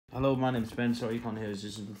Hello, my name's Ben. Sorry you can't hear us.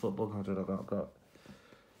 This is the football content I've got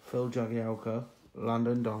Phil Jagielka,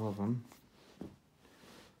 Landon Donovan.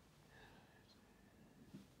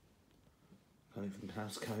 Can't even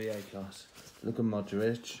pronounce Carrier class. Luka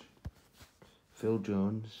Modric, Phil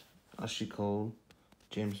Jones, Ashley Cole,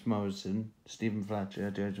 James Morrison, Stephen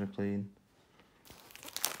Fletcher, George McLean,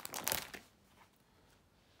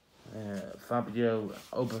 Fabio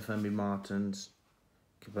Obafemi Martins,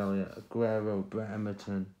 Cabello Aguero, Brett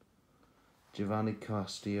Emerton, Giovanni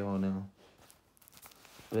Castiglione,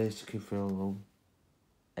 Blaise Cafillo,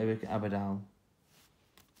 Eric Abidal,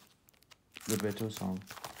 Roberto Song,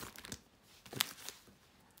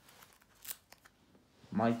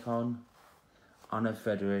 Maicon, Anna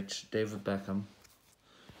Federic, David Beckham,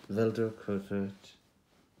 Vilder Kurtert,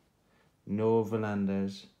 Noah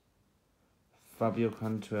Fernandez, Fabio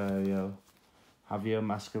Contrario, Javier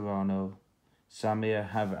Mascherano, Samir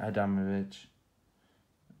Adamovic,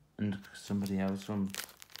 and somebody else from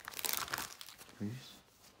Greece.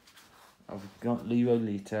 I've got Leroy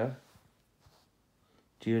Lita,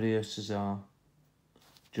 Julio Cesar,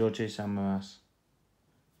 George Samaras,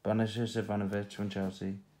 Banishers Ivanovic from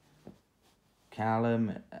Chelsea,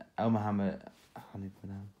 Callum El Mohammed, I can't even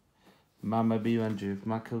pronounce, Mama B. Andrew,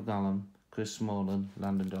 Michael Gallum, Chris Smalling,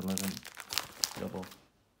 Landon Donovan, double.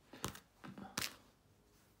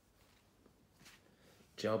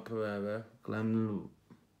 Joe Pereira, Glenn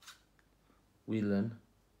Whelan,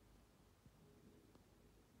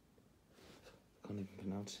 can't even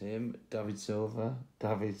pronounce him, David Silva,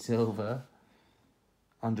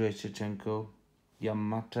 Andrei Shevchenko, Jan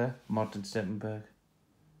Mata, Martin Steppenberg,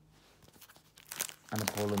 and a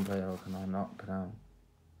Poland player can I not pronounce.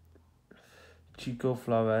 Chico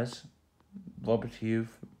Flores, Robert Hughes,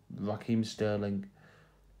 Raheem Sterling,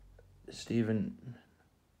 Stephen,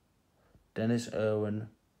 Dennis Irwin,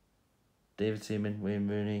 David Seaman, Wayne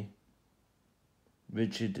Rooney,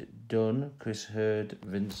 Richard Dunn, Chris Hurd,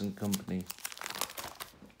 Vincent Kompany,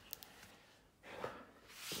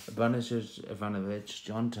 Banishers Ivanovic,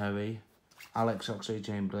 John Terry, Alex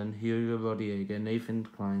Oxlade-Chamberlain, Hugo Rodriguez, Nathan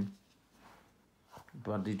Klein,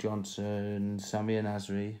 Bradley Johnson, Samir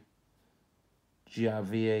Nasri,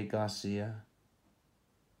 Javier Garcia,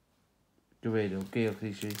 Guerrero, Gail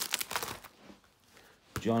Clichy,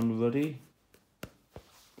 John Ruddy,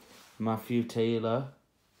 Matthew Taylor,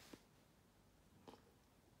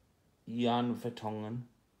 Jan Vertonghen,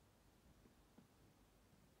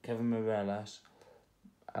 Kevin Morales,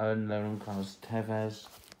 Aaron Lauren-Klaus, Tevez,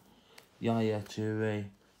 Yaya Toure,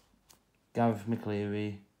 Gareth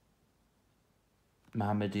McCleary,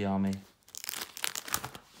 Mohamed Diame,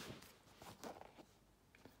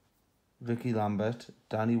 Ricky Lambert,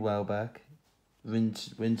 Danny Welbeck,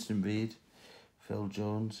 Winston Reid, Phil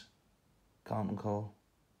Jones, Carlton Cole,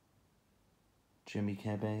 Jimmy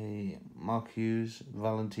Kebe, Mark Hughes,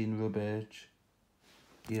 Valentin Roberge,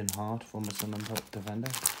 Ian Hart, former Sunderland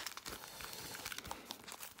defender,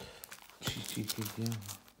 Chichi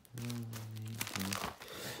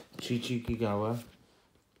Kigawa,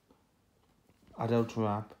 Adel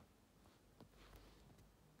Trapp,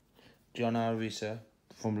 John Arisa,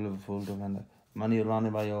 from Liverpool defender, Manuel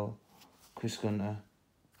Bayol, Chris Gunter,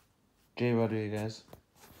 Jay Rodriguez,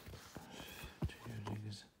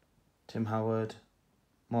 Tim Howard,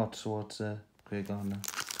 Mort Swartzer, Craig Garner,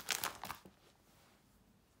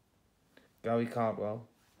 Gary Cartwell,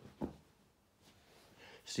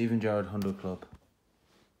 Stephen Gerrard, 100 Club,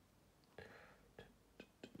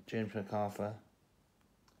 James MacArthur,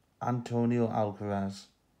 Antonio Alcaraz,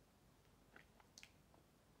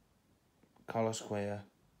 Carlos Cuellar,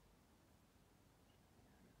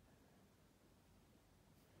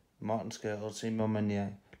 Martin Skirtle, Simon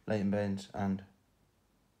Meunier, Leighton Baines, and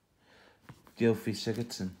Gylfi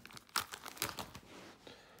Sigurdsson.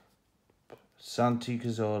 Santi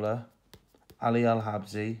Cazorla, Ali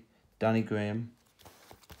Al-Habsi, Danny Graham,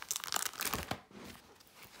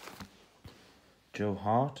 Joe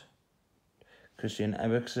Hart, Christian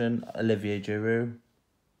Eriksen, Olivier Giroud,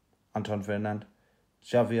 Anton Ferdinand,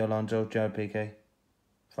 Xavi Alonso, Jared Piqué,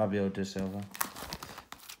 Fabio De Silva.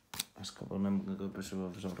 That's a couple of them. I'm going to go Bristol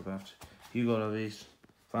Rovers autographed. Hugo Lloris,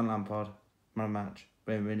 Van Lampard, Man of Match,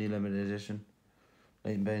 Wayne Rooney Limited Edition,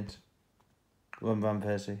 Leighton Baines, Ron Van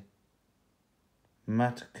Persie,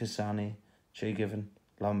 Matt Cassani, Shay Given,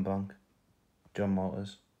 Lambank, John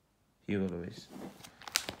Walters, Hugo Lloris.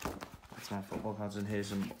 That's my football cards, and here's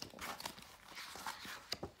some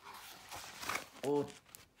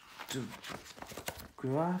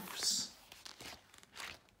autographs.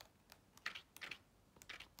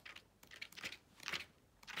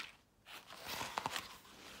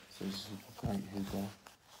 So this is great Hugo.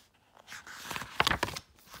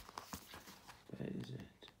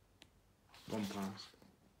 gone past.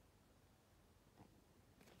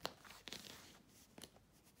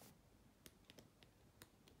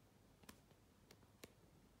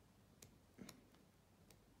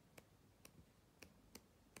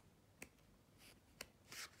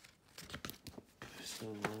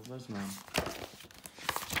 Bristol Rovers, man.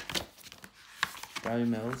 Barry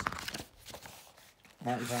Mills.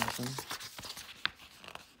 Matty Patterson.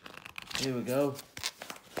 Here we go.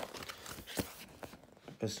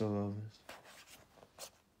 Bristol Rovers.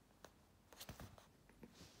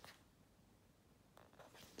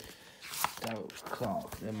 Derek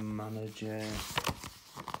Clark, the manager.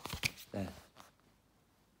 There.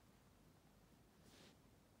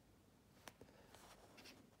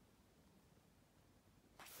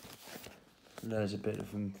 There's a bit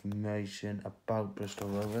of information about Bristol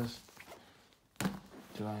Rovers.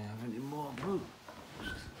 Do I have any more books?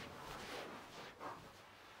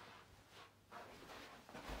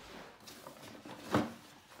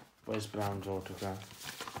 Where's Brown's autograph?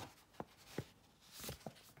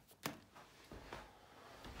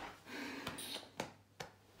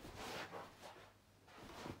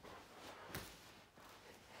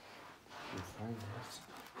 We'll find this.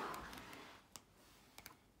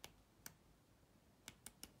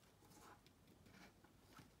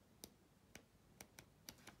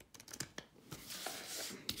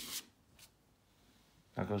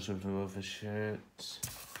 That goes with the other shirts.